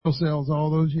cells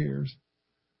all those years.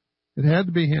 It had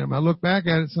to be him. I look back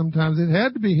at it sometimes. It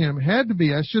had to be him. It had to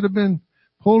be. I should have been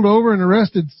pulled over and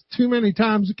arrested too many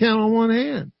times to count on one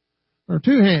hand or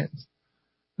two hands.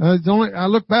 I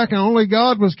look back and only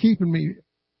God was keeping me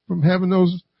from having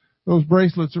those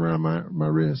bracelets around my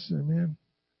wrists. And man,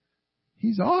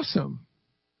 he's awesome.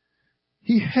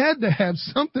 He had to have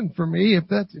something for me if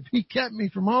he kept me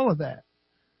from all of that.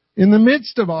 In the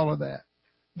midst of all of that.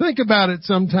 Think about it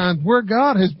sometimes where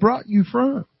God has brought you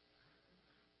from.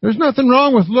 There's nothing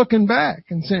wrong with looking back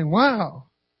and saying, wow,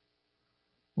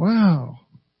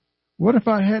 what if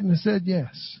I hadn't have said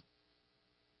yes?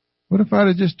 What if I'd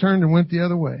have just turned and went the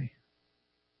other way?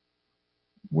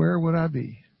 Where would I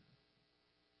be?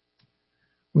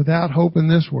 Without hope in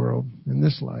this world, in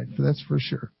this life, that's for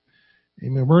sure.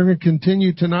 Amen. We're going to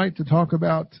continue tonight to talk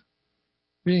about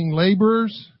being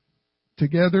laborers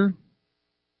together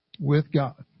with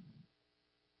God.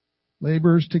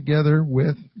 Laborers together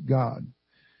with God.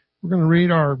 We're going to read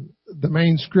the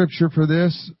main scripture for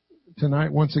this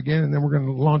tonight once again, and then we're going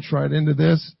to launch right into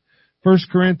this. 1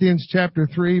 Corinthians chapter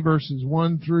 3, verses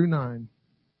 1 through 9.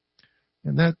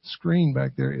 And that screen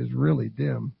back there is really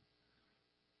dim.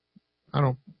 I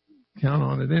don't count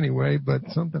on it anyway, but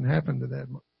something happened to that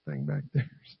thing back there.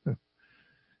 So,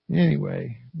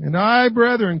 anyway, and I,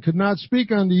 brethren, could not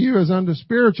speak unto you as unto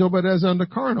spiritual, but as unto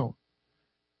carnal,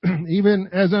 even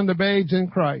as unto babes in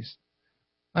Christ.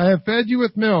 I have fed you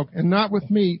with milk and not with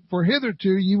meat, for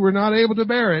hitherto you were not able to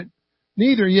bear it,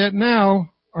 neither yet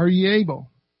now are ye able.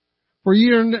 For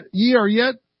ye are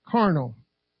yet carnal.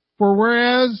 For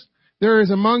whereas there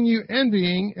is among you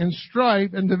envying and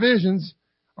strife and divisions,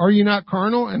 are ye not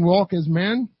carnal and walk as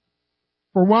men?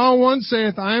 For while one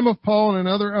saith, I am of Paul, and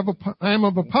another, I am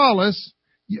of Apollos,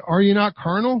 are ye not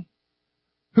carnal?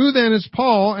 Who then is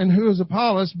Paul and who is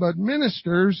Apollos, but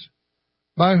ministers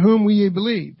by whom ye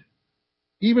believed,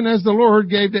 even as the Lord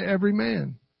gave to every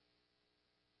man?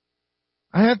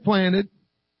 I have planted,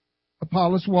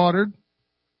 Apollos watered,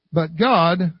 but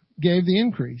God gave the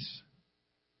increase.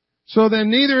 So then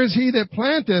neither is he that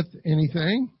planteth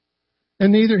anything,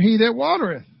 and neither he that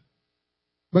watereth,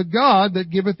 but God that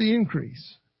giveth the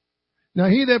increase. Now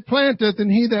he that planteth and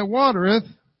he that watereth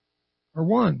are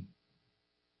one.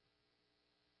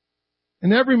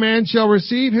 And every man shall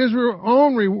receive his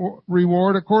own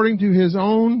reward according to his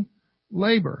own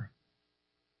labor.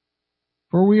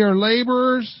 For we are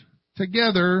laborers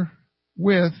together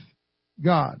with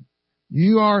God.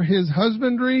 You are his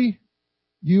husbandry,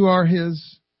 you are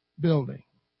his building.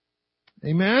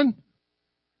 Amen?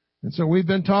 And so we've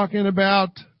been talking about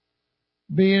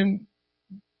being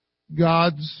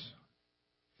God's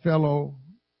fellow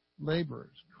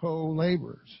laborers,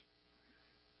 co-laborers.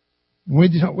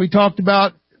 We talked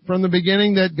about from the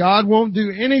beginning that God won't do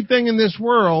anything in this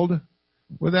world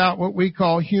without what we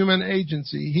call human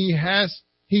agency.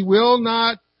 He will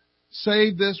not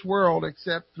save this world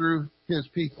except through his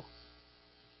people.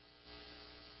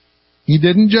 He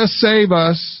didn't just save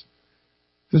us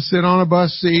to sit on a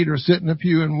bus seat or sit in a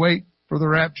pew and wait for the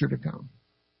rapture to come.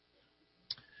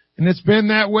 And it's been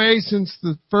that way since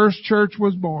the first church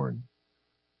was born.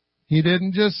 He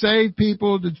didn't just save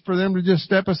people for them to just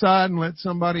step aside and let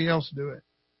somebody else do it.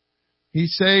 He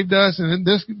saved us, and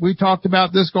we talked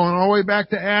about this going all the way back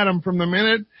to Adam. From the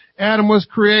minute Adam was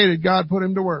created, God put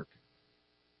him to work,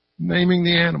 naming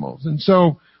the animals. And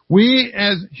so we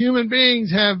as human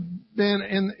beings have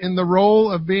been in the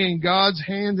role of being God's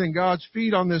hands and God's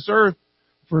feet on this earth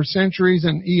for centuries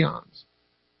and eons.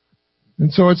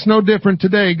 And so it's no different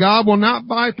today. God will not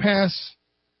bypass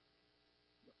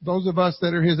those of us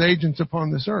that are his agents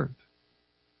upon this earth.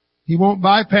 He won't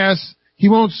bypass, he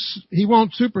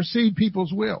won't supersede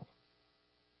people's will.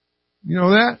 You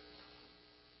know that?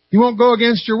 He won't go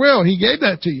against your will. He gave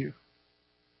that to you.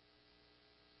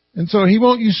 And so he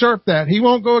won't usurp that. He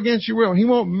won't go against your will. He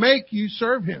won't make you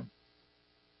serve him.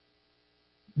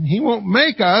 And he won't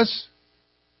make us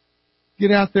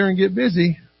get out there and get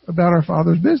busy about our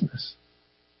Father's business.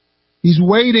 He's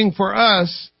waiting for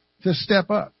us to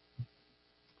step up.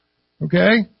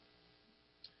 Okay?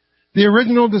 The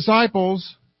original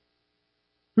disciples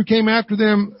who came after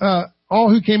them, all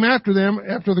who came after them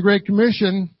after the Great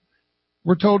Commission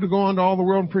were told to go into all the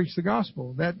world and preach the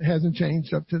gospel. That hasn't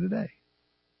changed up to today.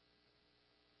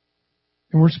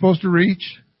 And we're supposed to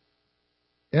reach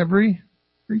every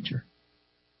creature.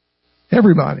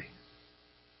 Everybody.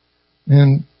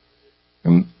 And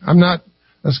I'm not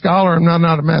a scholar, I'm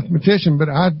not a mathematician, but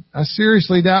I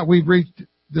seriously doubt we've reached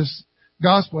this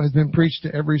gospel has been preached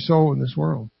to every soul in this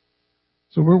world.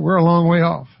 So we're a long way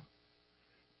off.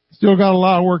 Still got a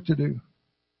lot of work to do.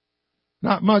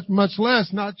 Not much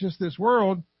less, not just this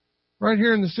world, right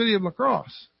here in the city of La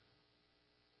Crosse.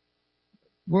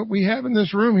 What we have in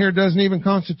this room here doesn't even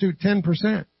constitute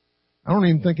 10%. I don't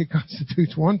even think it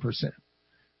constitutes 1%.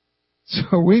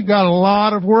 So we've got a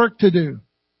lot of work to do.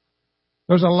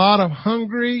 There's a lot of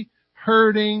hungry,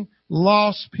 hurting,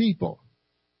 lost people.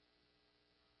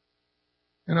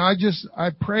 And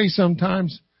I pray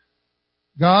sometimes,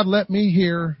 God, let me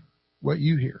hear what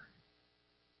you hear.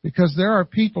 Because there are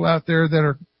people out there that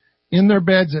are in their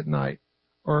beds at night,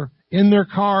 or in their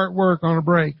car at work on a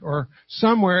break, or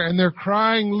somewhere, and they're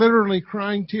crying, literally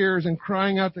crying tears and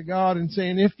crying out to God and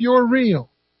saying, if you're real.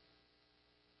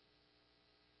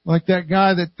 Like that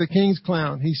guy that the King's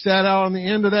Clown. He sat out on the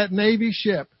end of that Navy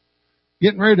ship,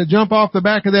 getting ready to jump off the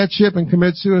back of that ship and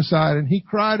commit suicide. And he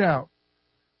cried out,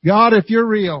 God, if you're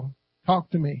real,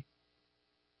 talk to me.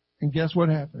 And guess what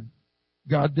happened?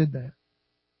 God did that.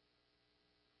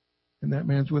 And that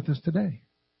man's with us today.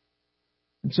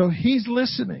 And so He's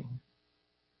listening.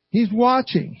 He's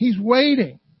watching. He's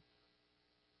waiting.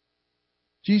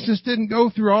 Jesus didn't go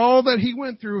through all that He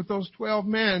went through with those 12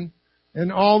 men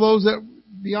and all those that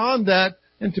beyond that,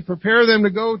 and to prepare them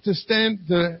to go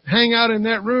to hang out in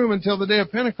that room until the day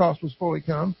of Pentecost was fully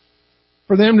come,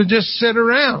 for them to just sit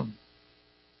around.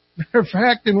 Matter of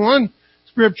fact, in one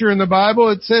scripture in the Bible,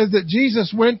 it says that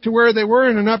Jesus went to where they were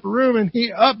in an upper room and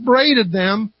He upbraided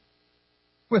them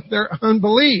with their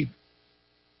unbelief.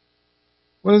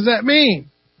 What does that mean?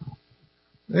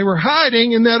 They were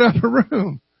hiding in that upper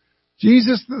room.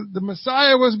 Jesus, the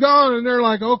Messiah, was gone, and they're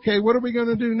like, okay, what are we going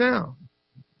to do now?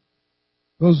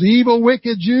 Those evil,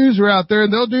 wicked Jews are out there,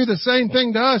 and they'll do the same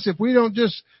thing to us if we don't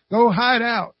just go hide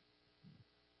out.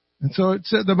 And so it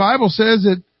said, the Bible says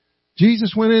that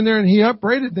Jesus went in there and He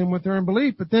upbraided them with their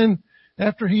unbelief. But then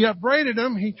after He upbraided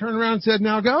them, He turned around and said,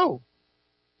 now go.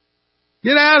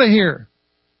 Get out of here.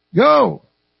 Go.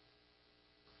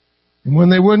 And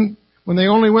when they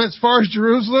only went as far as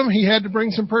Jerusalem, He had to bring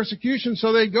some persecution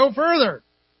so they'd go further.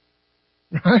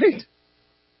 Right?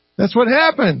 That's what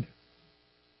happened.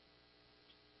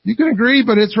 You can agree,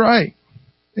 but it's right.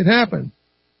 It happened.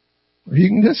 Or you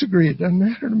can disagree. It doesn't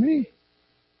matter to me.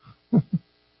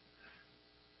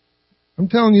 I'm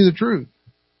telling you the truth.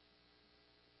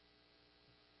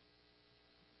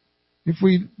 If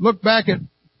we look back at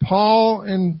Paul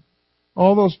and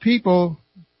all those people,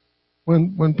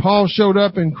 when Paul showed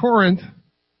up in Corinth,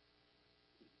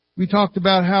 we talked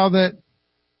about how that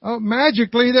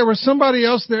magically there was somebody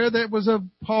else there that was of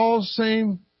Paul's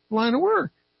same line of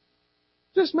work.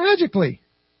 Just magically.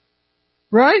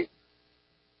 Right?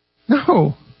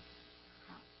 No.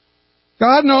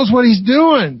 God knows what He's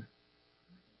doing.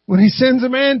 When He sends a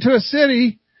man to a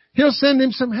city, He'll send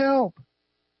him some help.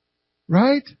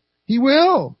 Right? He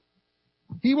will.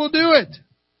 He will do it.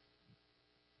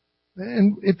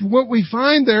 And what we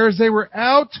find there is they were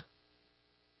out.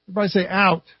 Everybody say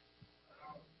out.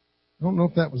 I don't know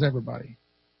if that was everybody.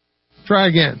 Try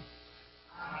again.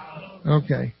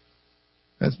 Okay.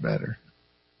 That's better.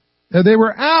 They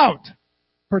were out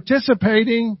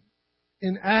participating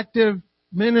in active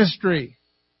ministry.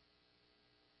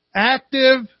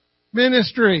 Active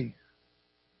ministry.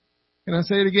 Can I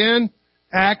say it again?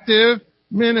 Active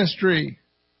ministry.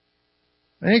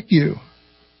 Thank you.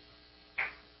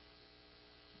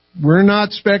 We're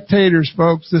not spectators,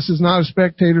 folks. This is not a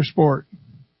spectator sport.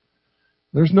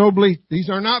 There's no these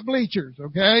are not bleachers,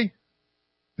 okay?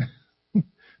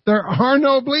 There are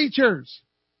no bleachers.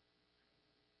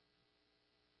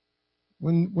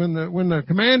 When the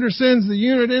commander sends the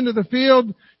unit into the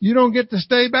field, you don't get to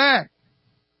stay back.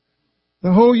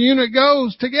 The whole unit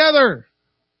goes together.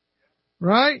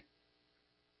 Right?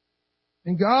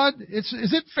 And God, is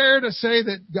it fair to say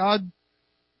that God,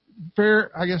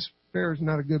 I guess fair is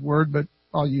not a good word, but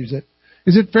I'll use it.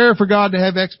 Is it fair for God to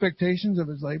have expectations of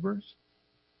His laborers?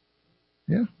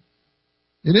 Yeah.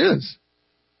 It is.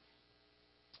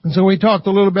 And so we talked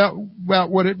a little about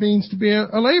what it means to be a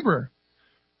laborer.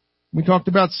 We talked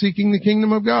about seeking the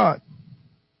kingdom of God.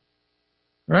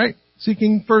 Right?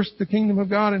 Seeking first the kingdom of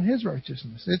God and His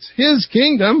righteousness. It's His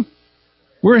kingdom.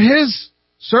 We're His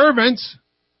servants.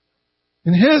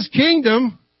 In His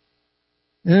kingdom,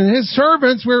 and His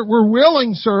servants, we're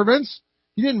willing servants.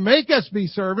 He didn't make us be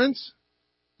servants.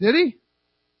 Did He?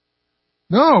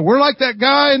 No, we're like that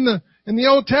guy in the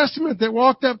Old Testament that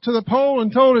walked up to the pole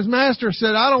and told his master,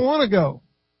 said, I don't want to go.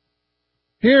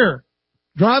 Here,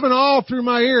 drive an awl through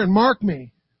my ear and mark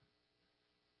me.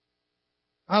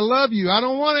 I love you. I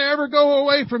don't want to ever go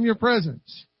away from your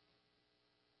presence.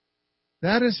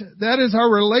 That is our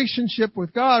relationship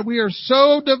with God. We are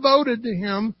so devoted to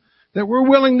Him that we're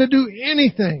willing to do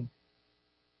anything.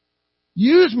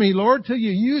 Use me, Lord, till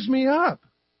you use me up.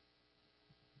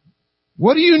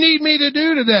 What do you need me to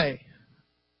do today?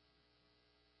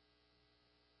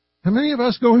 How many of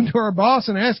us go into our boss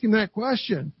and ask him that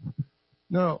question?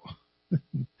 No,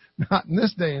 not in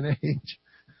this day and age.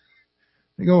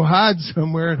 They go hide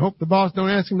somewhere and hope the boss don't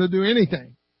ask them to do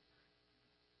anything.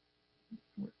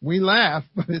 We laugh,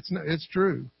 but it's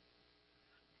true.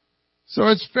 So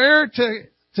it's fair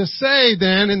to say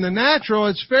then, in the natural,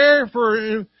 it's fair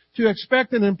to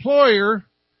expect an employer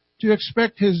to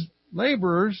expect his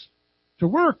laborers to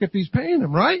work if he's paying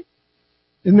them, right?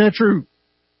 Isn't that true?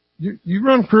 You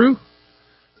run crew.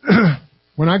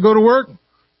 When I go to work,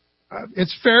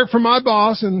 it's fair for my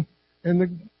boss and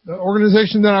the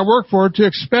organization that I work for to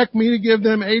expect me to give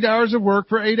them 8 hours of work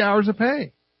for 8 hours of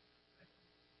pay.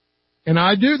 And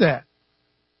I do that.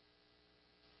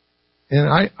 And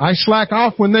I slack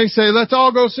off when they say, let's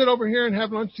all go sit over here and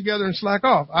have lunch together and slack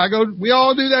off. We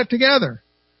all do that together.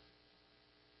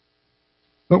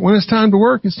 But when it's time to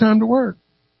work, it's time to work.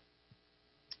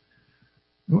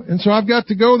 And so I've got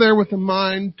to go there with a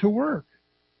mind to work.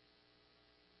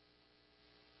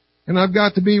 And I've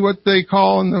got to be what they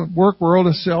call in the work world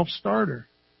a self-starter.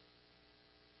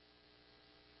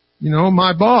 You know,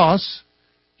 my boss,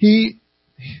 he's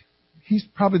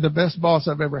probably the best boss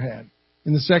I've ever had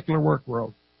in the secular work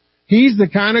world. He's the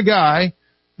kind of guy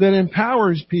that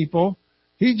empowers people.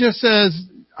 He just says,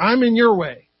 I'm in your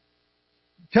way.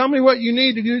 Tell me what you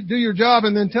need to do your job,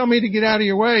 and then tell me to get out of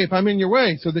your way if I'm in your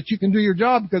way so that you can do your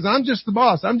job, because I'm just the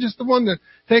boss. I'm just the one that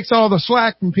takes all the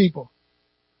slack from people.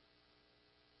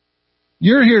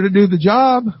 You're here to do the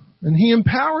job, and he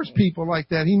empowers people like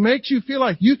that. He makes you feel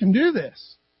like you can do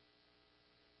this.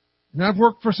 And I've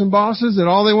worked for some bosses that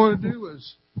all they want to do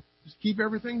is just keep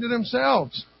everything to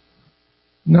themselves,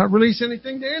 not release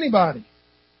anything to anybody.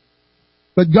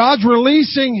 But God's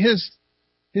releasing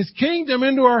His kingdom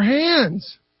into our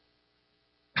hands.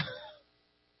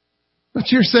 But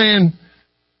you're saying,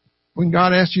 when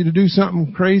God asks you to do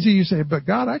something crazy, you say, but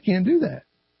God, I can't do that.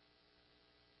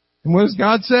 And what does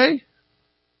God say?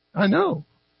 I know.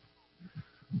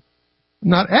 I'm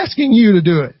not asking you to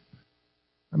do it.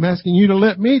 I'm asking you to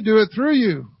let me do it through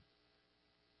you.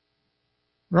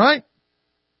 Right?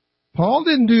 Paul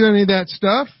didn't do any of that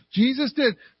stuff. Jesus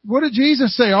did. What did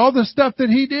Jesus say? All the stuff that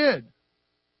He did.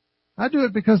 I do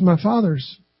it because my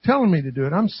Father's telling me to do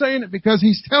it. I'm saying it because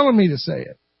He's telling me to say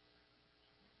it.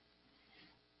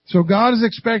 So God is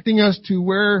expecting us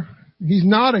to He's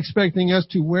not expecting us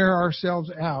to wear ourselves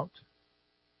out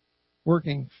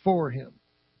working for Him.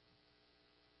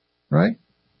 Right?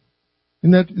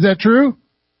 Is that true?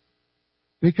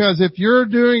 Because if you're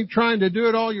trying to do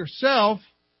it all yourself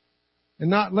and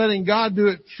not letting God do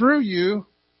it through you,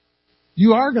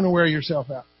 you are going to wear yourself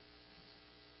out.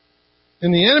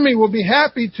 And the enemy will be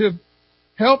happy to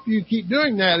help you keep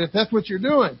doing that if that's what you're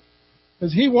doing.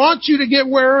 Because he wants you to get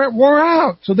wore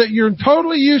out so that you're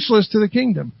totally useless to the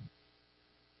kingdom.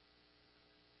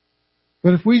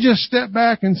 But if we just step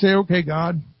back and say, okay,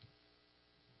 God,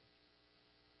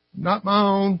 I'm not my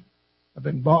own. I've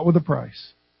been bought with a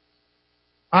price.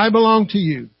 I belong to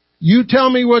you. You tell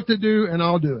me what to do and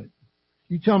I'll do it.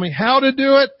 You tell me how to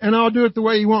do it and I'll do it the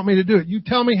way you want me to do it. You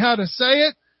tell me how to say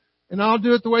it and I'll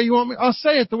do it the way you want me. I'll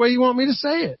say it the way you want me to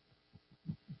say it.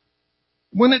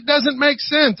 When it doesn't make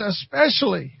sense,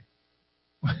 especially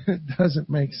when it doesn't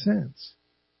make sense.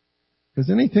 Because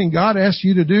anything God asks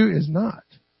you to do is not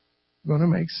going to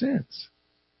make sense.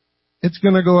 It's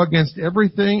going to go against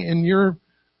everything in your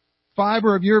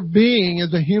fiber of your being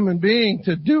as a human being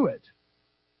to do it.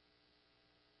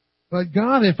 But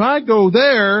God, if I go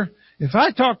there, if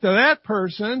I talk to that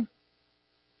person,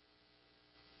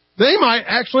 they might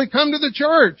actually come to the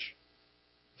church.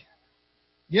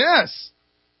 Yes.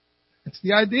 It's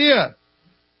the idea.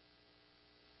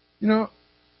 You know,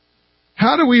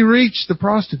 how do we reach the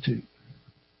prostitute?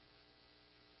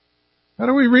 How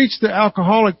do we reach the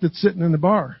alcoholic that's sitting in the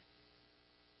bar?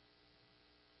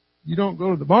 You don't go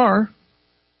to the bar,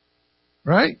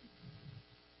 right?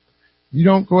 You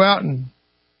don't go out and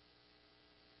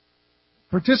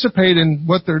participate in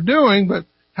what they're doing, but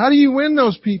how do you win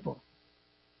those people?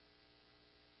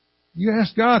 You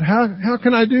ask God, how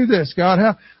can I do this, God?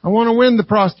 I want to win the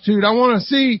prostitute. I want to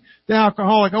see the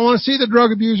alcoholic. I want to see the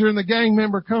drug abuser and the gang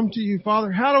member come to you,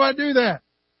 Father. How do I do that?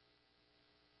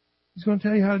 He's going to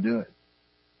tell you how to do it.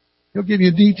 He'll give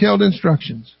you detailed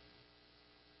instructions.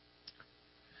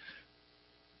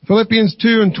 Philippians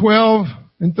 2:12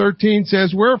 and 13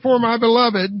 says, wherefore, my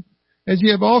beloved, as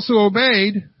ye have also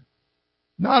obeyed,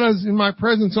 not as in my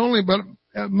presence only, but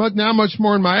now much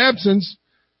more in my absence,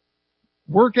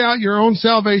 work out your own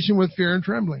salvation with fear and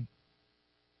trembling.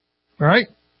 All right?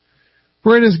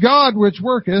 For it is God which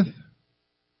worketh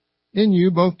in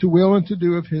you both to will and to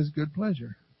do of His good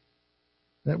pleasure.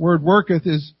 That word worketh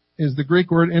is the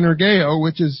Greek word energeo,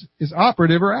 which is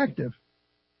operative or active.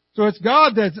 So it's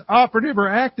God that's operative or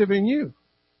active in you.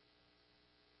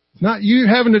 It's not you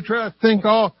having to try to think,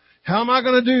 how am I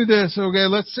going to do this? Okay,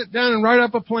 let's sit down and write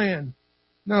up a plan.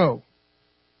 No.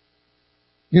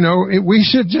 We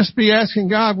should just be asking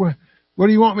God, what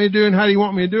do you want me to do and how do you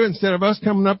want me to do it? Instead of us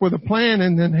coming up with a plan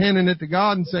and then handing it to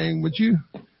God and saying, would you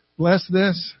bless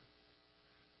this?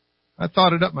 I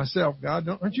thought it up myself, God.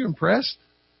 Aren't you impressed?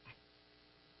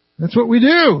 That's what we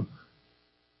do.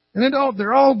 And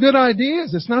they're all good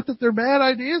ideas. It's not that they're bad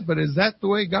ideas, but is that the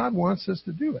way God wants us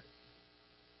to do it?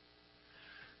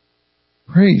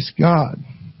 Praise God.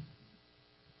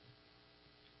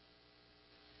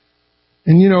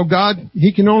 And God,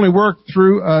 He can only work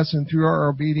through us and through our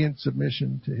obedient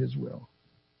submission to His will.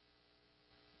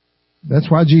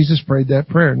 That's why Jesus prayed that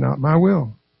prayer, not my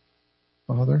will,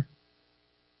 Father.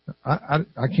 I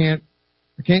can't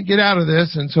get out of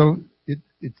this, and so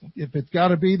if it's got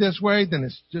to be this way, then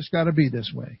it's just got to be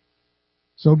this way.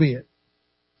 So be it.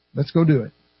 Let's go do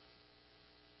it.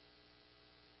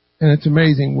 And it's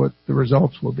amazing what the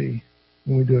results will be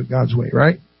when we do it God's way,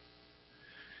 right?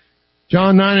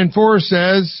 John 9:4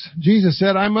 says, Jesus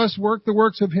said, I must work the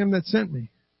works of Him that sent me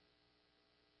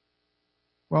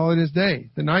while it is day.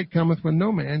 The night cometh when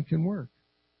no man can work.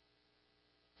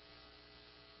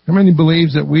 How many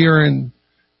believes that we are in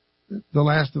the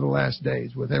last of the last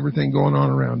days with everything going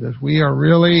on around us? We are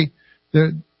really,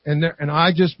 and I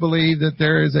just believe that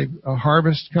there is a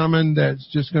harvest coming that's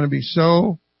just going to be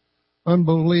so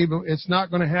unbelievable. It's not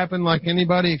going to happen like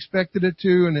anybody expected it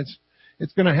to, and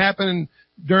it's going to happen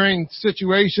during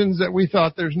situations that we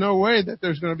thought there's no way that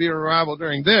there's going to be a revival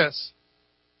during this.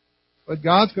 But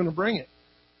God's going to bring it.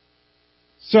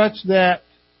 Such that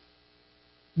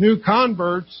new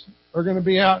converts are going to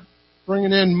be out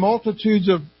bringing in multitudes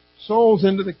of souls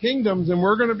into the kingdoms, and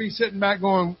we're going to be sitting back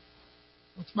going,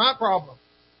 what's my problem?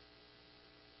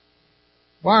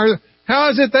 How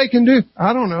is it they can do?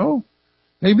 I don't know.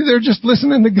 Maybe they're just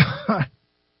listening to God.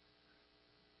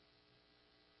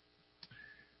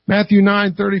 Matthew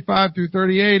 9:35 through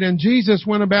 38, and Jesus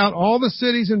went about all the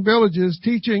cities and villages,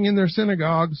 teaching in their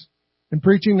synagogues and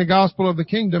preaching the gospel of the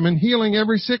kingdom and healing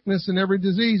every sickness and every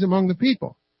disease among the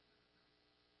people.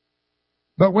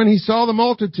 But when He saw the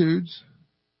multitudes,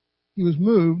 He was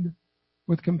moved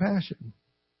with compassion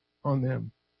on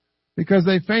them, because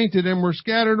they fainted and were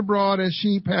scattered abroad as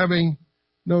sheep having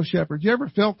no shepherd. You ever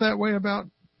felt that way about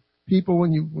people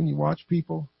when you watch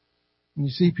people, when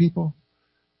you see people?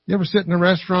 You ever sit in a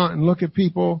restaurant and look at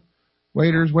people,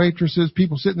 waiters, waitresses,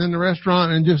 people sitting in the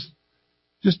restaurant, and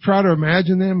just try to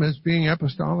imagine them as being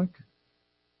apostolic?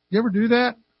 You ever do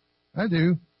that? I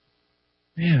do.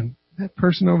 Man, that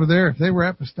person over there, if they were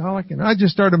apostolic, and I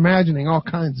just start imagining all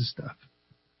kinds of stuff.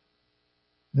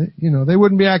 They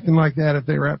wouldn't be acting like that if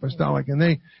they were apostolic.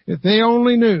 And if they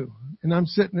only knew. And I'm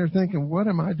sitting there thinking, what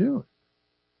am I doing?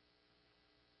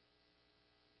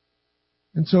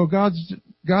 And so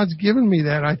God's given me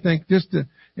that, I think,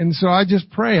 and so I just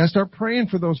pray. I start praying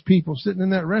for those people sitting in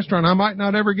that restaurant. I might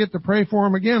not ever get to pray for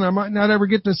them again. I might not ever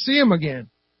get to see them again.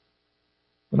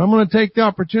 But I'm going to take the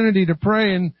opportunity to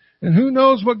pray, and who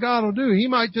knows what God will do. He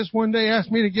might just one day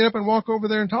ask me to get up and walk over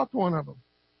there and talk to one of them.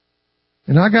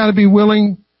 And I got to be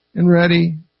willing and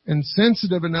ready and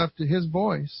sensitive enough to His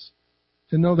voice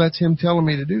to know that's Him telling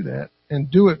me to do that,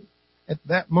 and do it at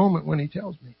that moment when He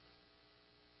tells me.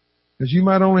 Because you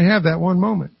might only have that one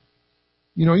moment.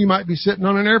 You might be sitting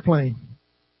on an airplane,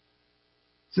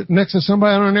 sitting next to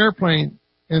somebody on an airplane,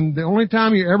 and the only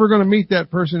time you're ever going to meet that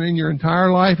person in your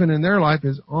entire life and in their life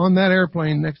is on that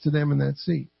airplane next to them in that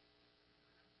seat.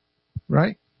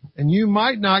 Right? And you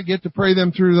might not get to pray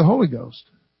them through the Holy Ghost.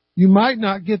 You might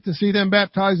not get to see them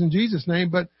baptized in Jesus' name,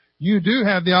 but you do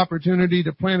have the opportunity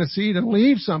to plant a seed and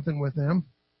leave something with them.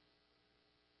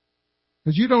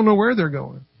 Because you don't know where they're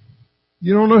going.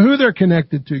 You don't know who they're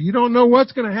connected to. You don't know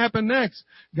what's going to happen next.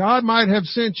 God might have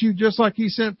sent you just like He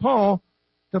sent Paul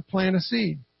to plant a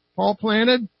seed. Paul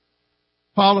planted,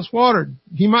 Apollos watered.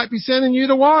 He might be sending you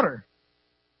the water.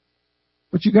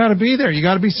 But you got to be there. You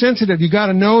got to be sensitive. You got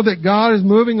to know that God is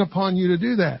moving upon you to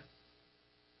do that.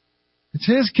 It's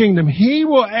His kingdom. He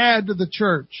will add to the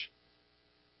church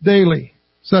daily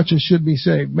such as should be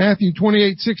saved. Matthew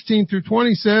 28:16 through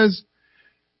 20 says,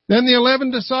 Then the 11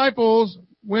 disciples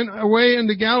went away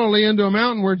into Galilee into a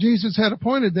mountain where Jesus had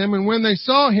appointed them, and when they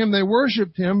saw Him, they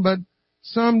worshipped Him, but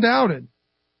some doubted.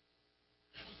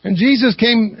 And Jesus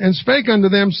came and spake unto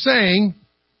them, saying,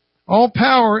 All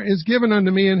power is given unto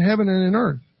me in heaven and in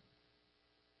earth.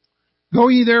 Go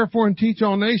ye therefore and teach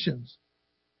all nations,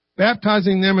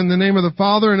 baptizing them in the name of the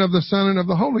Father and of the Son and of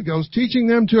the Holy Ghost, teaching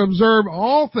them to observe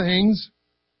all things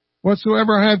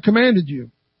whatsoever I have commanded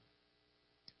you.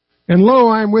 And lo,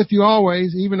 I am with you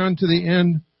always, even unto the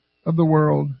end of the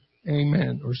world.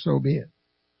 Amen. Or so be it.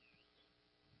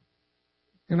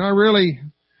 And I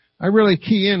really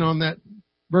key in on that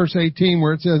verse 18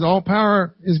 where it says, all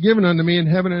power is given unto me in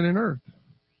heaven and in earth.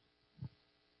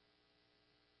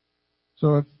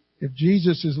 So if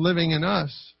Jesus is living in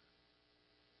us,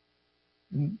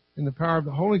 in the power of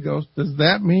the Holy Ghost, does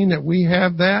that mean that we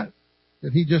have that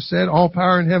he just said, all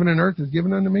power in heaven and earth is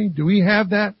given unto me? Do we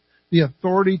have that, the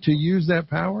authority to use that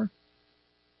power?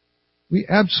 We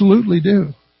absolutely do.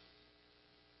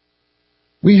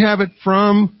 We have it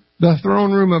from the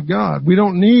throne room of God. We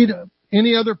don't need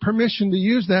any other permission to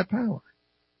use that power.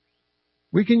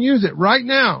 We can use it right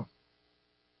now.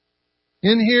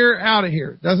 In here, out of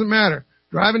here. Doesn't matter.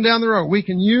 Driving down the road, we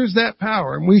can use that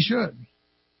power, and we should.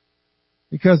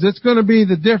 Because it's going to be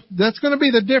that's going to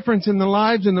be the difference in the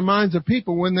lives and the minds of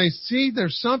people when they see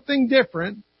there's something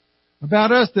different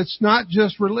about us that's not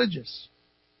just religious.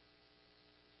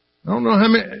 I don't know how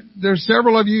many, there's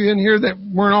several of you in here that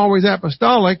weren't always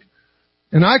apostolic,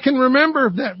 and I can remember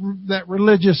that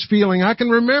religious feeling. I can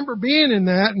remember being in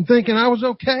that and thinking I was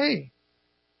okay.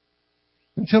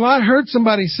 Until I heard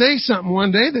somebody say something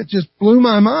one day that just blew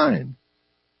my mind.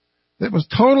 That was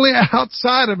totally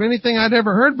outside of anything I'd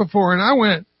ever heard before. And I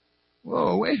went,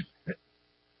 whoa, wait a minute.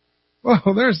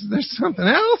 Whoa, there's something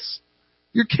else?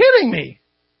 You're kidding me.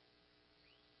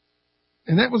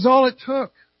 And that was all it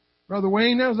took. Brother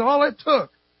Wayne, that was all it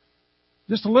took.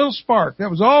 Just a little spark.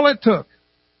 That was all it took.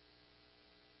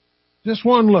 Just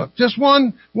one look. Just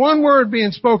one word being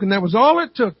spoken. That was all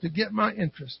it took to get my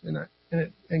interest in it.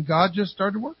 And God just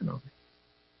started working on me.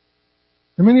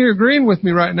 How many are agreeing with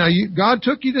me right now? God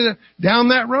took you down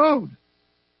that road.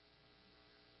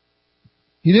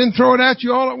 He didn't throw it at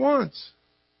you all at once.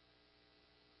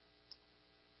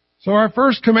 So our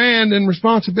first command and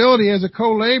responsibility as a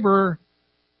co-laborer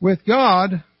with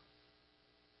God,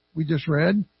 we just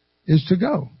read, is to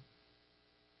go.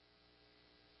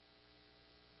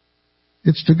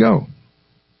 It's to go.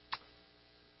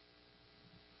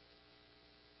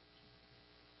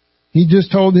 He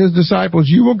just told his disciples,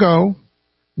 you will go,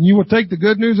 and you will take the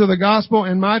good news of the gospel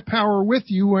and my power with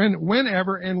you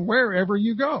whenever and wherever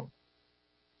you go.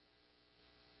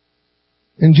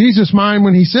 In Jesus' mind,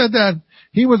 when he said that,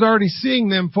 he was already seeing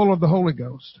them full of the Holy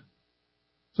Ghost.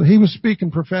 So he was speaking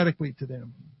prophetically to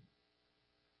them.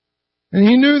 And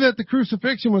he knew that the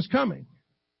crucifixion was coming.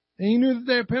 And he knew the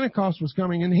day of Pentecost was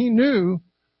coming. And he knew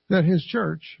that his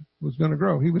church was going to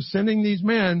grow. He was sending these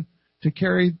men to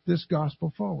carry this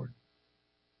gospel forward.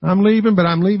 I'm leaving, but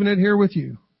I'm leaving it here with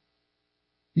you.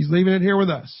 He's leaving it here with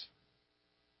us.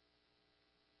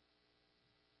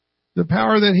 The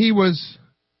power that he was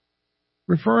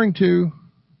referring to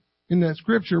in that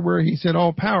scripture where he said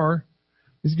all power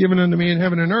is given unto me in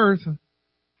heaven and earth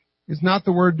is not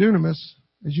the word dunamis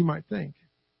as you might think.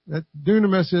 That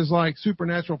dunamis is like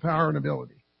supernatural power and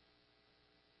ability.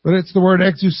 But it's the word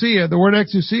exousia. The word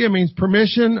exousia means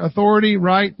permission, authority,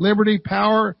 right, liberty,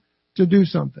 power to do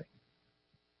something.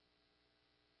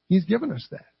 He's given us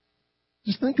that.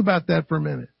 Just think about that for a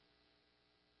minute.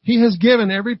 He has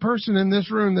given every person in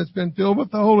this room that's been filled with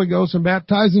the Holy Ghost and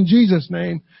baptized in Jesus'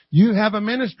 name, you have a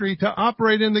ministry to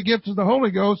operate in the gifts of the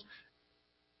Holy Ghost.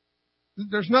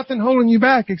 There's nothing holding you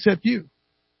back except you.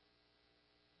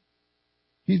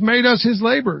 He's made us his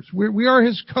laborers. We are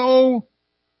his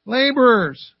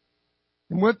co-laborers.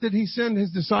 And what did he send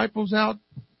his disciples out?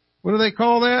 What do they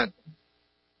call that?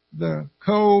 The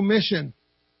co-mission.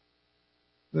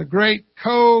 The Great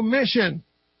Co-mission.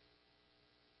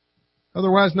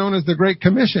 Otherwise known as the Great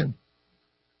Commission.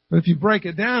 But if you break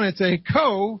it down, it's a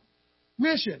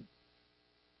co-mission.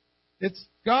 It's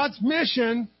God's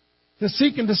mission to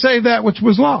seek and to save that which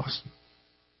was lost.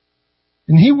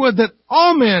 And he would that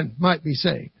all men might be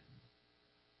saved.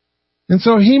 And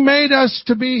so he made us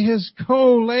to be his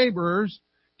co-laborers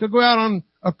to go out on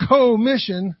a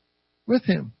co-mission with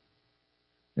him.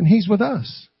 And he's with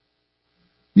us.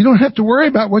 You don't have to worry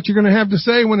about what you're going to have to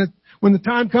say when the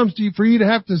time comes to you for you to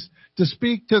have to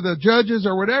speak to the judges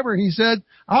or whatever. He said,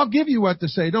 I'll give you what to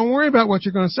say. Don't worry about what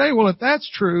you're going to say. Well, if that's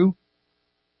true,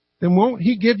 then won't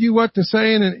he give you what to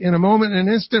say in a moment, in an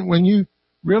instant when you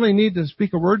really need to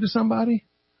speak a word to somebody?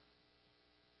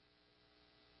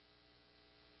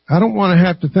 I don't want to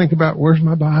have to think about where's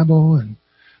my Bible and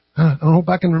I hope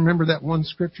I can remember that one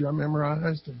scripture I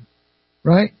memorized.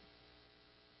 Right?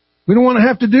 We don't want to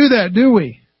have to do that, do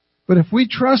we? But if we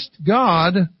trust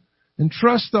God and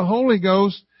trust the Holy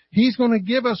Ghost, He's going to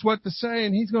give us what to say,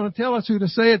 and He's going to tell us who to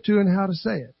say it to and how to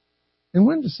say it and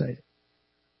when to say it.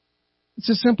 It's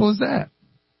as simple as that.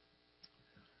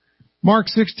 Mark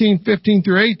 16:15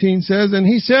 through 18 says, And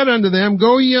He said unto them,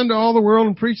 Go ye unto all the world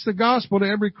and preach the gospel to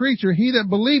every creature. He that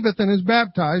believeth and is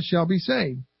baptized shall be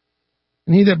saved,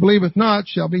 and he that believeth not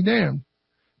shall be damned.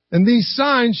 And these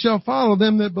signs shall follow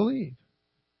them that believe.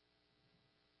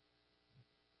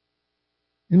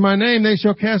 In my name they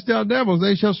shall cast out devils.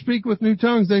 They shall speak with new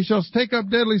tongues. They shall take up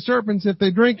deadly serpents. If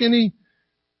they drink any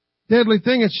deadly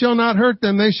thing, it shall not hurt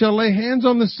them. They shall lay hands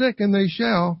on the sick, and they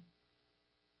shall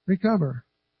recover.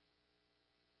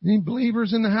 Any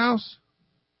believers in the house?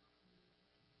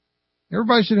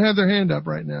 Everybody should have their hand up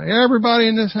right now. Everybody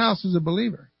in this house is a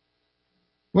believer.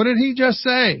 What did He just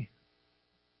say?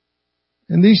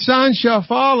 And these signs shall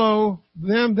follow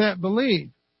them that believe.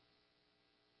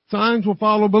 Signs will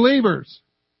follow believers.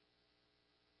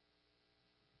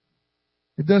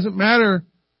 It doesn't matter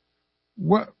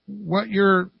what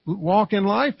your walk in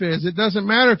life is. It doesn't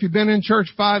matter if you've been in church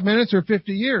 5 minutes or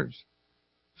 50 years.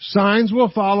 Signs will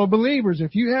follow believers.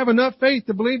 If you have enough faith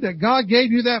to believe that God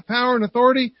gave you that power and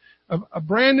authority, a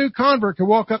brand new convert could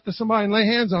walk up to somebody and lay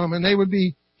hands on them and they would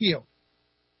be healed.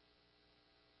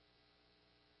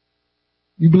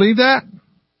 You believe that?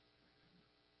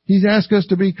 He's asked us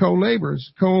to be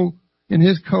co-laborers, in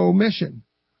His co-mission.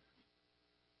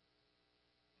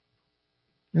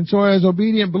 And so as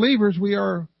obedient believers, we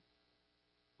are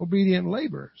obedient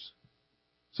laborers.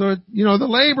 So, the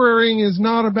laboring is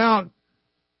not about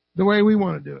the way we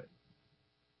want to do it.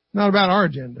 Not about our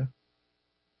agenda.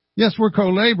 Yes, we're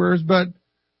co-laborers, but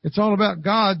it's all about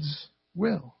God's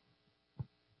will.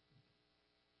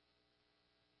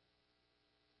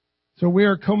 So we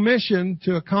are commissioned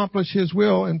to accomplish His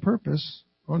will and purpose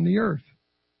on the earth.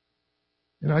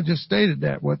 And I just stated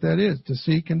that, what that is, to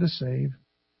seek and to save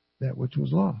that which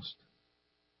was lost.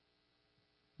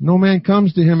 No man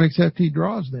comes to Him except He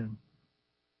draws them.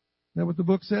 Is that what the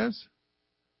book says?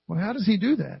 Well, how does He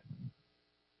do that?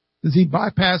 Does He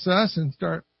bypass us and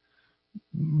start,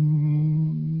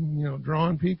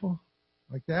 drawing people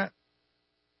like that?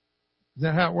 Is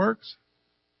that how it works?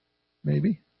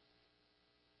 Maybe.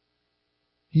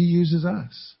 He uses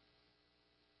us.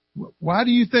 Why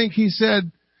do you think He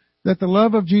said that the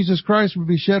love of Jesus Christ would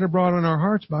be shed abroad in our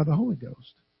hearts by the Holy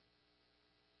Ghost?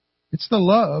 It's the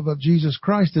love of Jesus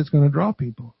Christ that's going to draw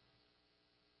people.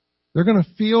 They're going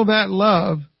to feel that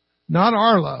love, not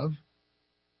our love,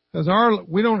 because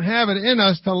we don't have it in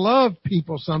us to love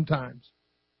people sometimes,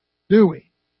 do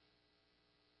we?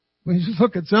 We just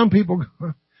look at some people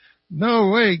going, no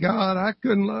way, God, I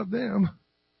couldn't love them.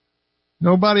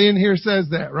 Nobody in here says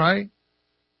that, right?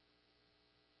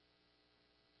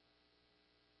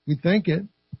 We think it.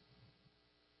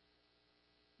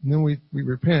 And then we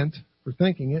repent for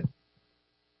thinking it.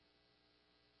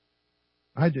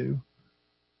 I do.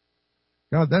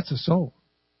 God, that's a soul.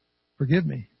 Forgive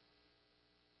me.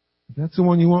 If that's the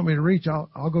one you want me to reach,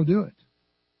 I'll go do it.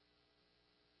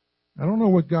 I don't know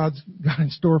what God's got in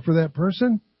store for that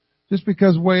person. Just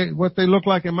because what they look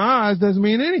like in my eyes doesn't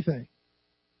mean anything.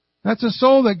 That's a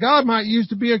soul that God might use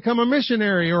to become a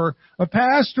missionary or a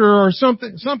pastor or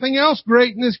something else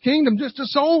great in this kingdom. Just a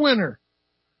soul winner.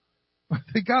 But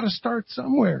they got to start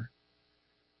somewhere.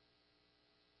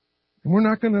 And we're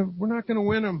not going to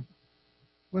win them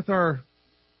with our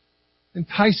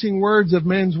enticing words of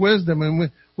men's wisdom and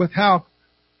with how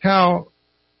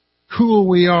cool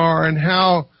we are and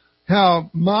how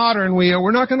modern we are.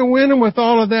 We're not going to win them with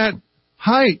all of that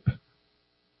hype.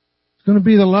 It's going to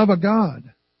be the love of God.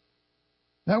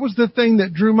 That was the thing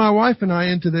that drew my wife and I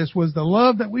into this, was the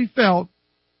love that we felt,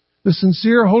 the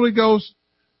sincere Holy Ghost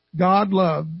God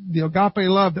love, the agape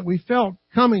love that we felt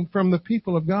coming from the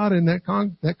people of God in that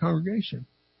congregation.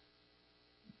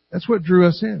 That's what drew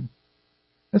us in.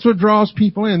 That's what draws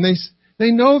people in.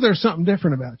 They know there's something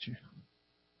different about you.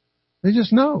 They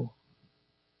just know.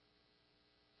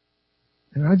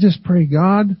 And I just pray,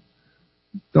 God,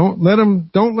 don't let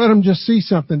them just see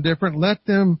something different. Let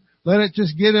it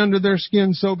just get under their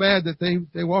skin so bad that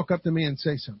they walk up to me and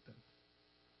say something.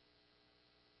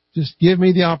 Just give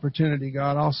me the opportunity,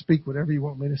 God. I'll speak whatever you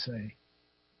want me to say.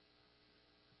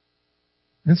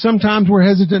 And sometimes we're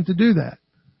hesitant to do that.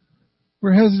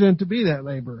 We're hesitant to be that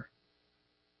laborer.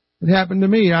 It happened to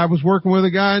me. I was working with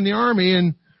a guy in the army,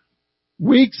 and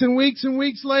weeks and weeks and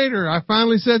weeks later, I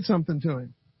finally said something to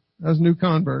him. I was a new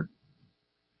convert.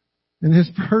 And his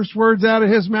first words out of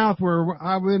his mouth were,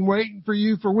 I've been waiting for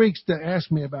you for weeks to ask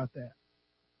me about that.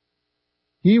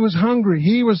 He was hungry.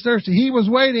 He was thirsty. He was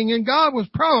waiting, and God was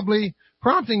probably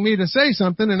prompting me to say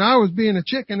something, and I was being a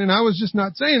chicken, and I was just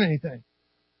not saying anything.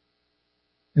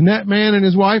 And that man and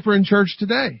his wife are in church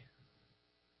today.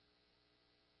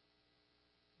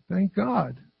 Thank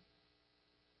God.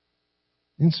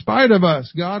 In spite of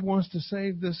us, God wants to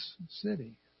save this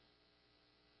city.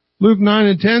 Luke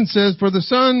 9:10 says, "For the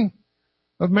Son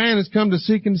of Man has come to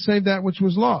seek and to save that which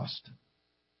was lost."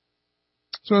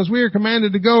 So as we are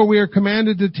commanded to go, we are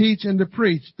commanded to teach and to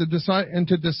preach, and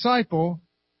to disciple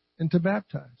and to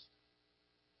baptize.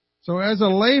 So as a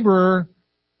laborer,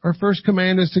 our first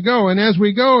command is to go. And as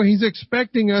we go, He's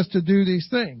expecting us to do these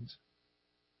things.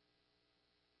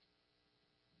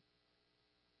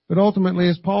 But ultimately,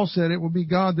 as Paul said, it will be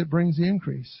God that brings the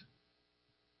increase.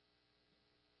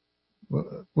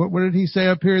 What did he say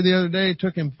up here the other day? It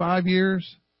took him 5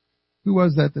 years. Who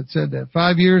was that said that?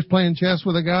 5 years playing chess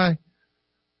with a guy?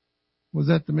 Was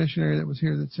that the missionary that was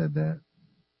here that said that?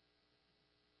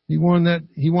 He won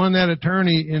that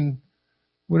attorney in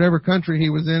whatever country he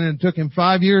was in, and it took him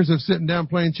 5 years of sitting down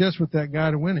playing chess with that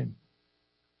guy to win him.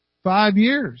 5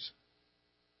 years.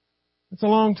 That's a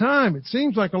long time. It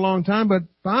seems like a long time, but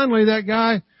finally that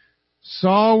guy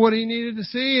saw what he needed to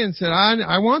see and said,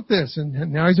 I want this.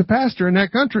 And now he's a pastor in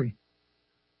that country.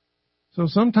 So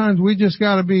sometimes we just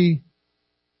got to be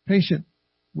patient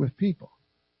with people.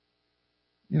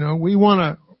 You know, we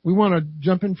want to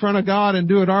jump in front of God and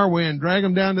do it our way and drag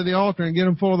them down to the altar and get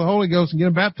them full of the Holy Ghost and get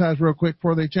them baptized real quick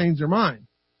before they change their mind.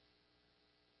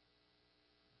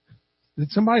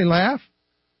 Did somebody laugh?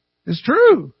 It's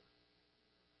true.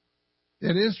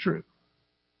 It is true.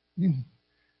 If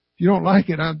you don't like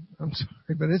it, I'm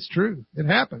sorry, but it's true. It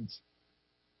happens.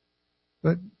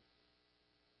 But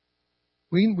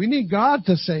we need God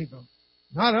to save them,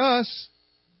 not us.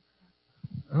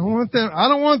 I don't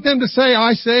want them to say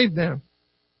I saved them.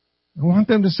 I want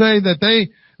them to say that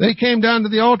they came down to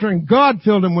the altar and God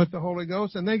filled them with the Holy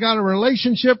Ghost and they got a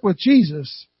relationship with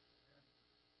Jesus.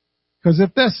 Because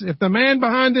if the man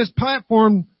behind this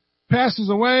platform passes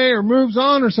away or moves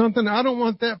on or something, I don't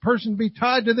want that person to be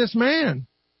tied to this man.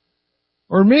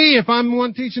 Or me, if I'm the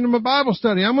one teaching them a Bible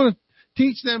study, I'm going to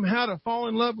teach them how to fall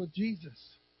in love with Jesus.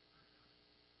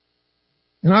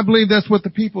 And I believe that's what the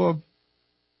people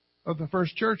of the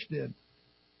first church did.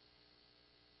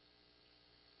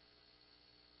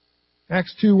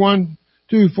 Acts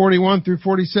 2:41 through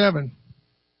 47.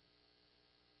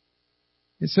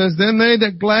 It says, "Then they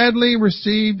that gladly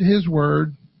received His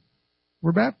word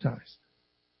were baptized."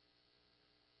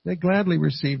 They gladly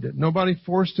received it. Nobody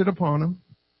forced it upon them.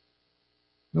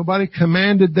 Nobody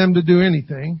commanded them to do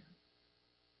anything.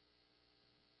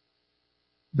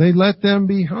 They let them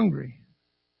be hungry.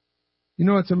 You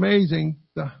know, it's amazing.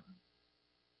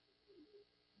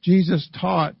 Jesus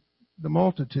taught the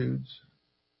multitudes.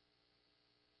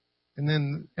 And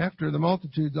then after the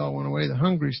multitudes all went away, the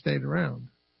hungry stayed around.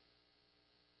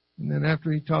 And then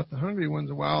after He taught the hungry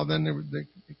ones a while, then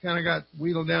it kind of got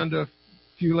wheedled down to a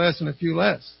few less and a few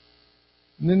less.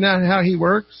 And isn't that how He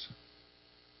works?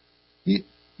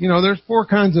 There's 4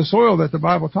 kinds of soil that the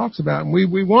Bible talks about. And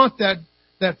we want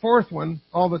that fourth one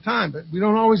all the time, but we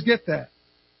don't always get that.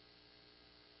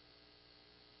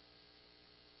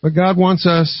 But God wants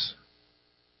us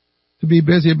to be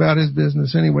busy about His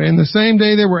business anyway. And the same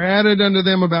day there were added unto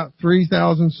them about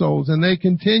 3,000 souls, and they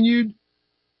continued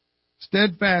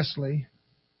steadfastly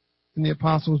in the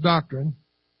apostles' doctrine,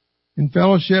 in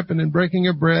fellowship and in breaking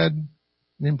of bread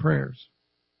and in prayers.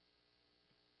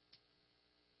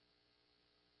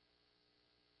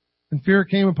 And fear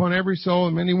came upon every soul,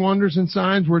 and many wonders and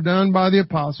signs were done by the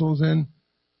apostles, and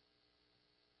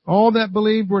all that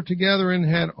believed were together and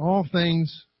had all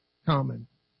things common,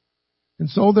 and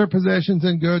sold their possessions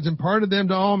and goods, and parted them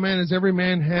to all men as every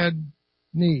man had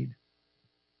need.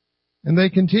 And they,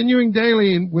 continuing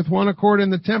daily with one accord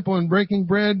in the temple and breaking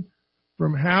bread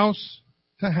from house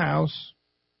to house,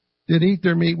 did eat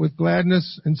their meat with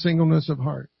gladness and singleness of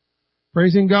heart,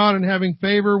 praising God and having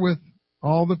favor with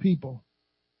all the people.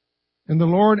 And the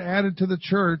Lord added to the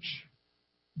church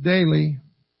daily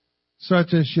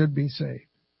such as should be saved.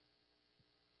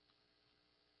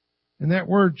 And that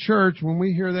word church, when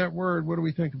we hear that word, what do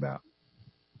we think about?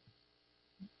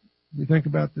 We think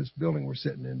about this building we're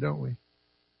sitting in, don't we?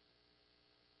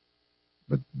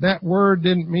 But that word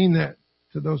didn't mean that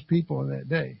to those people in that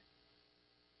day.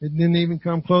 It didn't even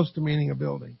come close to meaning a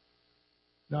building.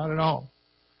 Not at all.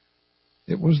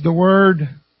 It was the word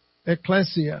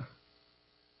ecclesia.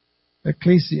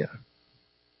 Ecclesia.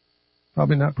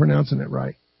 Probably not pronouncing it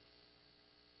right.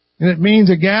 And it means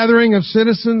a gathering of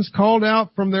citizens called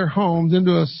out from their homes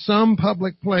into some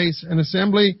public place, an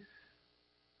assembly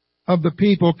of the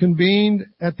people convened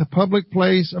at the public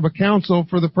place of a council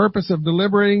for the purpose of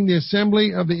deliberating the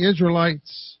assembly of the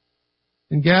Israelites,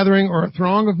 and gathering or a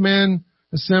throng of men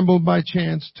assembled by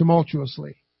chance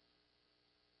tumultuously.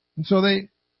 And so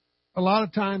a lot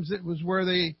of times it was where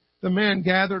the men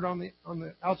gathered on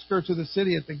the outskirts of the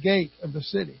city at the gate of the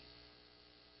city.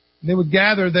 And they would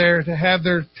gather there to have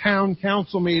their town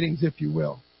council meetings, if you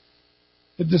will,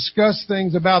 to discuss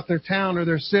things about their town or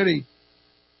their city.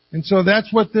 And so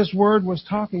that's what this word was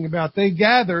talking about. They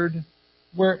gathered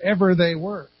wherever they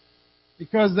were,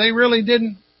 because they really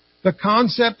the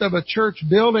concept of a church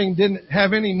building didn't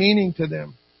have any meaning to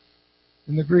them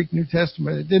in the Greek New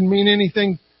Testament. It didn't mean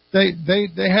anything. They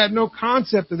had no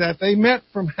concept of that. They met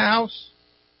from house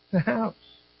to house.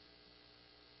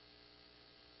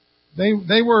 They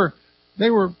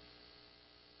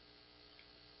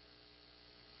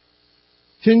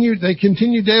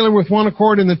continued daily with one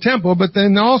accord in the temple, but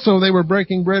then also they were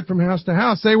breaking bread from house to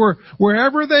house. They were,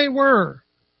 wherever they were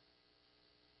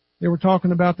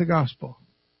talking about the gospel.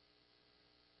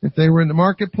 If they were in the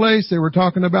marketplace, they were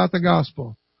talking about the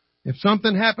gospel. If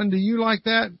something happened to you like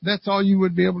that, that's all you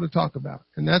would be able to talk about.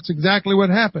 And that's exactly what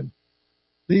happened.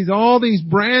 All these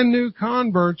brand new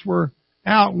converts were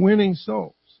out winning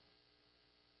souls.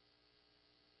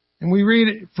 And we read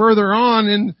it further on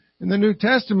in the New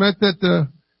Testament that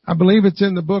I believe it's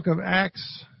in the book of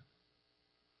Acts.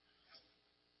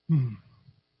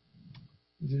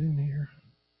 Is it in here?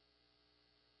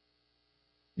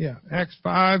 Yeah, Acts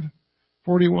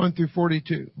 5:41 through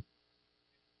 42.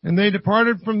 And they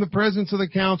departed from the presence of the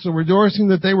council, rejoicing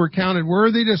that they were counted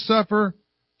worthy to suffer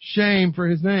shame for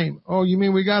his name. Oh, you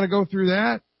mean we got to go through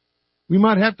that? We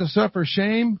might have to suffer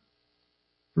shame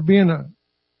for being a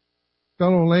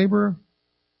fellow laborer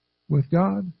with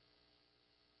God?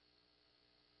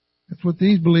 That's what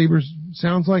these believers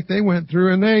sounds like they went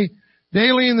through. And they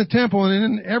daily in the temple and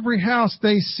in every house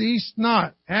they ceased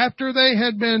not. After they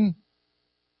had been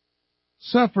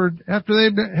suffered, after they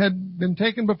had been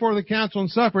taken before the council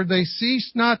and suffered, they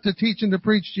ceased not to teach and to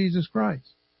preach Jesus Christ.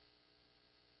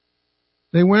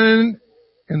 They went in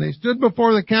and they stood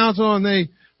before the council and they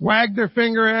wagged their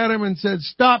finger at him and said,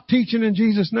 "Stop teaching in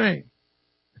Jesus' name."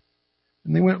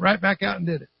 And they went right back out and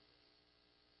did it.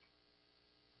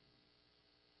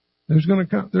 There's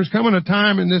coming a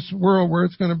time in this world where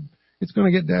it's going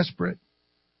to get desperate.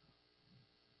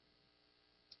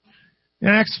 In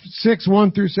Acts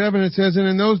 6:1 through 7, it says, "And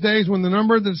in those days when the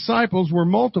number of the disciples were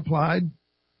multiplied.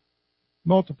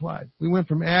 We went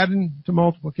from adding to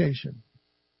multiplication.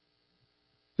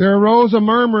 There arose a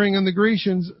murmuring in the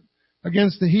Grecians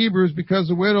against the Hebrews because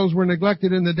the widows were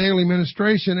neglected in the daily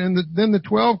ministration. And then the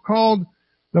 12 called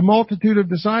the multitude of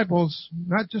disciples,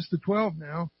 not just the 12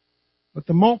 now, but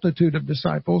the multitude of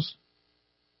disciples."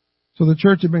 So the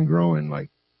church had been growing like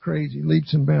crazy,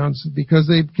 leaps and bounds, because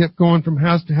they kept going from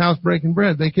house to house breaking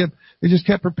bread. They just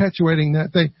kept perpetuating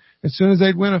that. As soon as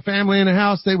they'd win a family in a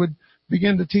house, they would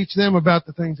begin to teach them about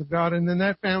the things of God, and then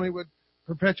that family would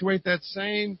perpetuate that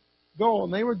same goal,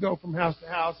 and they would go from house to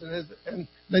house, and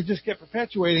they just kept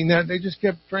perpetuating that. They just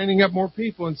kept training up more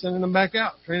people and sending them back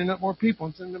out, training up more people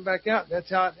and sending them back out. That's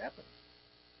how it happened.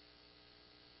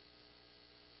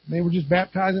 And they were just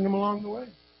baptizing them along the way,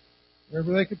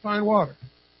 wherever they could find water.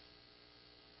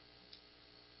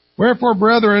 "Wherefore,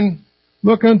 brethren,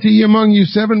 look unto ye among you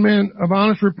 7 men of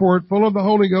honest report, full of the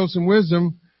Holy Ghost and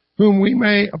wisdom, whom we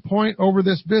may appoint over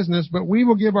this business, but we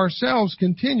will give ourselves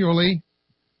continually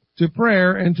to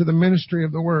prayer and to the ministry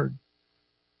of the word."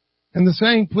 And the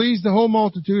saying pleased the whole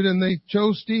multitude, and they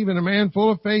chose Stephen, a man full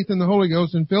of faith in the Holy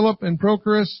Ghost, and Philip and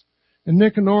Prochorus and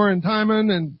Nicanor and Timon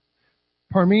and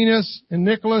Parmenas and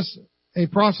Nicholas, a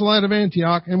proselyte of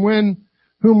Antioch, and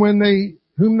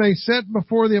whom they set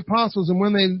before the apostles, and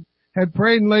when they had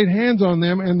prayed and laid hands on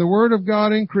them, and the word of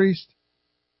God increased,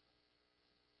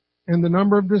 and the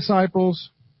number of disciples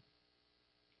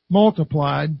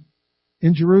multiplied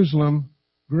in Jerusalem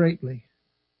greatly.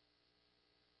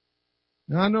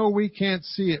 Now I know we can't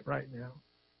see it right now,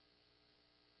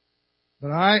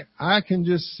 but I can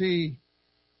just see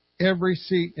every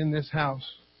seat in this house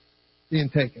being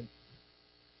taken.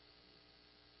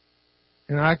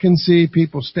 And I can see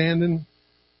people sitting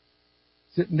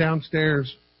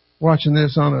downstairs watching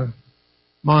this on a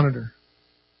monitor.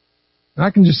 And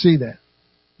I can just see that.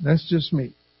 That's just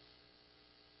me.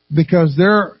 Because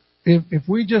if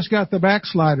we just got the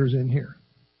backsliders in here,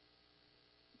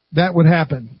 that would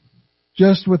happen.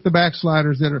 Just with the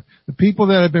backsliders that are the people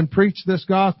that have been preached this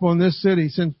gospel in this city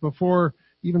since before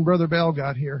even Brother Bell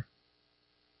got here.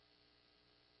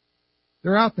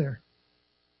 They're out there.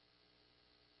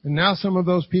 And now some of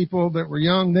those people that were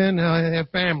young then now they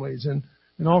have families and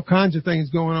all kinds of things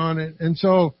going on. And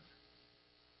so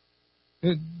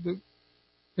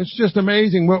it's just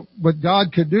amazing what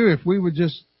God could do if we would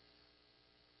just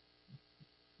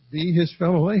be His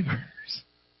fellow laborers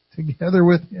together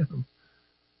with Him.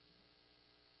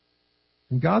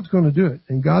 And God's going to do it,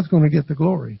 and God's going to get the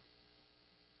glory.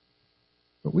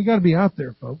 But we got to be out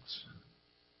there, folks.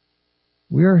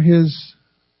 We are His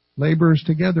laborers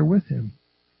together with Him.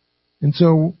 And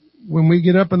so when we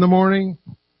get up in the morning,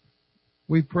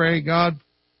 we pray, God,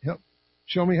 help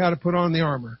show me how to put on the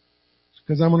armor.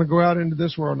 Because I'm going to go out into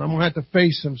this world and I'm going to have to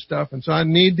face some stuff. And so I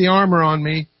need the armor on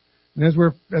me. And as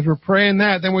we're praying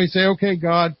that, then we say, okay,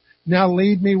 God, now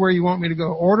lead me where you want me to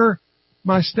go. Order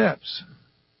my steps.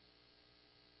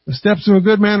 The steps of a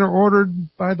good man are ordered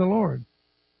by the Lord.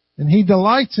 And He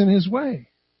delights in His way.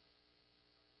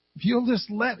 If you'll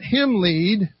just let Him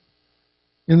lead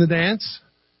in the dance,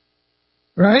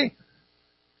 right?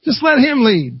 Just let Him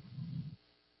lead.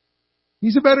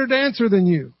 He's a better dancer than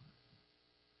you.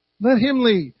 Let Him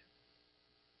lead.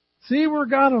 See where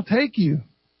God will take you.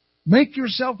 Make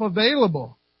yourself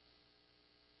available.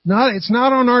 It's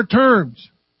not on our terms.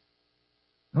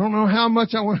 I don't know how much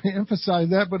I want to emphasize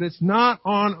that, but it's not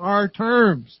on our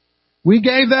terms. We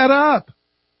gave that up.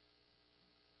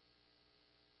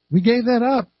 We gave that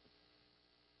up.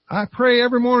 I pray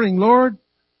every morning, Lord,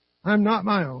 I'm not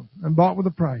my own. I'm bought with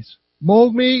a price.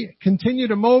 Mold me, continue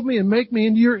to mold me and make me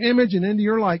into your image and into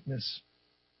your likeness.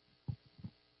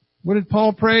 What did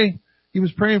Paul pray? He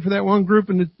was praying for that one group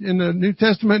in the New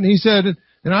Testament, and he said,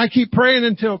 and I keep praying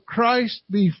until Christ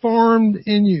be formed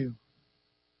in you.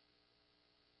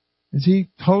 Is He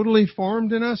totally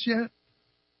formed in us yet?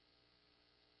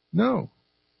 No.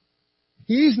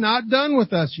 He's not done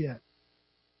with us yet.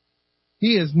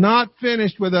 He is not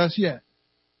finished with us yet.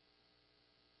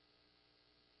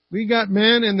 We got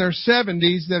men in their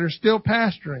 70s that are still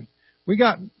pastoring.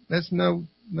 That's nothing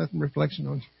reflection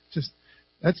on, just,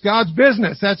 that's God's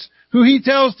business. That's who He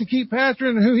tells to keep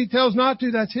pastoring and who He tells not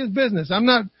to. That's His business. I'm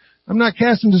not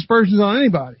casting dispersions on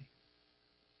anybody.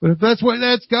 But if that's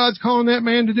God's calling that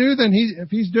man to do, then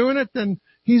if he's doing it, then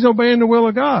he's obeying the will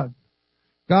of God.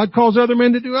 God calls other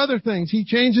men to do other things. He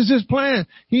changes His plan.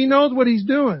 He knows what He's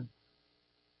doing.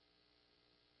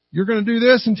 You're going to do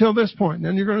this until this point, and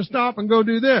then you're going to stop and go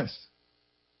do this.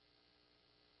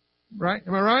 Right?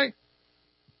 Am I right?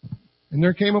 And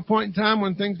there came a point in time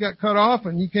when things got cut off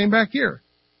and you came back here.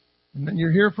 And then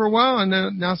you're here for a while and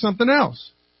then now something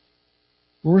else.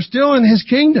 But we're still in His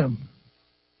kingdom.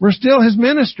 We're still His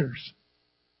ministers.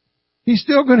 He's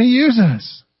still going to use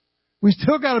us. We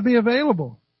still got to be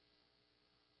available.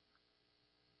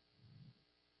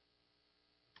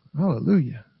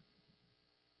 Hallelujah.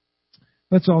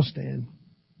 Let's all stand. In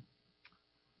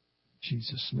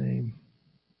Jesus' name.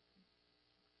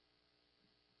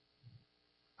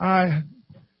 I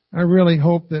really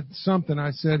hope that something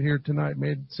I said here tonight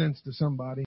made sense to somebody.